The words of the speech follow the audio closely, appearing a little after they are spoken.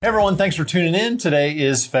Hey everyone, thanks for tuning in. Today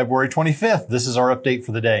is February 25th. This is our update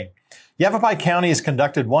for the day. Yavapai County has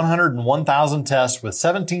conducted 101,000 tests with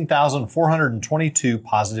 17,422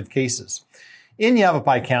 positive cases. In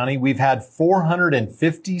Yavapai County, we've had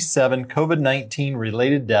 457 COVID-19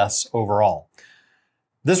 related deaths overall.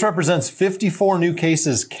 This represents 54 new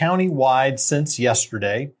cases countywide since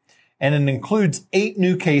yesterday, and it includes 8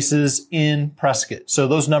 new cases in Prescott. So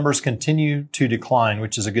those numbers continue to decline,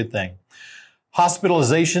 which is a good thing.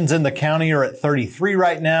 Hospitalizations in the county are at 33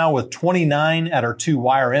 right now, with 29 at our 2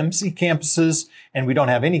 YRMC campuses, and we don't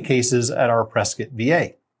have any cases at our Prescott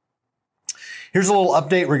VA. Here's a little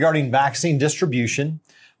update regarding vaccine distribution.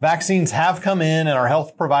 Vaccines have come in, and our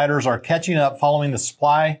health providers are catching up following the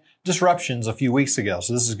supply disruptions a few weeks ago,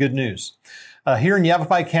 so this is good news. Here in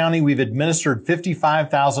Yavapai County, we've administered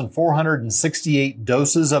 55,468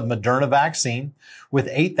 doses of Moderna vaccine, with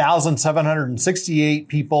 8,768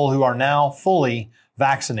 people who are now fully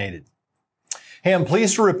vaccinated. Hey, I'm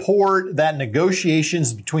pleased to report that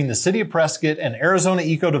negotiations between the City of Prescott and Arizona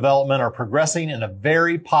Eco Development are progressing in a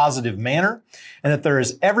very positive manner, and that there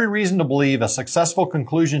is every reason to believe a successful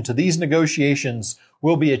conclusion to these negotiations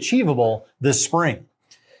will be achievable this spring.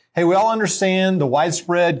 Hey, we all understand the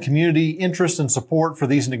widespread community interest and support for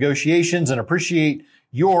these negotiations and appreciate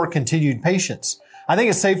your continued patience. I think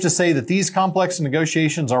it's safe to say that these complex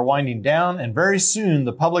negotiations are winding down, and very soon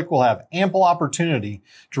the public will have ample opportunity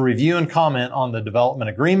to review and comment on the development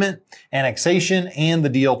agreement, annexation, and the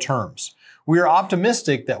deal terms. We are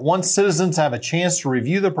optimistic that once citizens have a chance to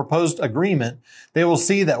review the proposed agreement, they will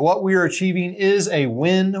see that what we are achieving is a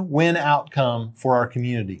win-win outcome for our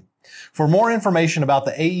community. For more information about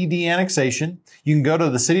the AED annexation, you can go to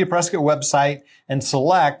the City of Prescott website and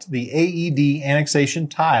select the AED annexation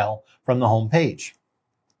tile from the home page.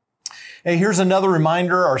 Hey, here's another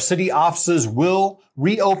reminder. Our city offices will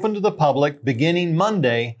reopen to the public beginning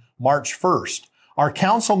Monday, March 1st. Our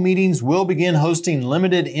council meetings will begin hosting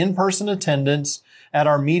limited in-person attendance at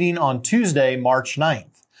our meeting on Tuesday, March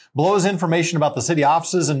 9th. Below is information about the city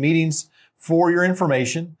offices and meetings for your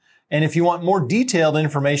information. And if you want more detailed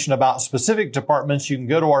information about specific departments, you can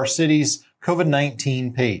go to our city's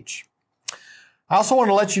COVID-19 page. I also want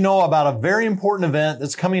to let you know about a very important event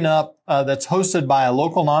that's coming up that's hosted by a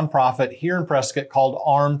local nonprofit here in Prescott called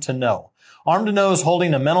Arm to Know. Arm to Know is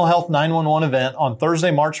holding a mental health 911 event on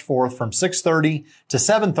Thursday, March 4th from 6:30 to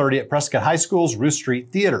 7:30 at Prescott High School's Ruth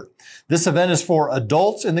Street Theater. This event is for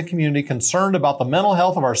adults in the community concerned about the mental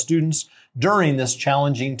health of our students during this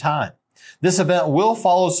challenging time. This event will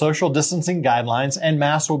follow social distancing guidelines and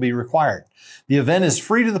masks will be required. The event is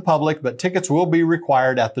free to the public, but tickets will be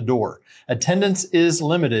required at the door. Attendance is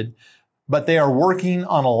limited, but they are working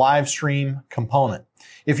on a live stream component.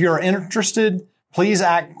 If you are interested, please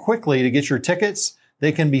act quickly to get your tickets.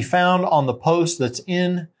 They can be found on the post that's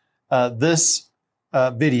in this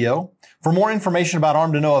video. For more information about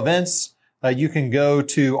Arm to Know events, you can go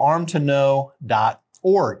to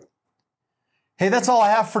armtoknow.org. Hey, that's all I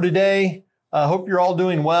have for today. Hope you're all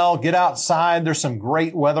doing well. Get outside. There's some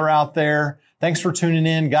great weather out there. Thanks for tuning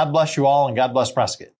in. God bless you all, and God bless Prescott.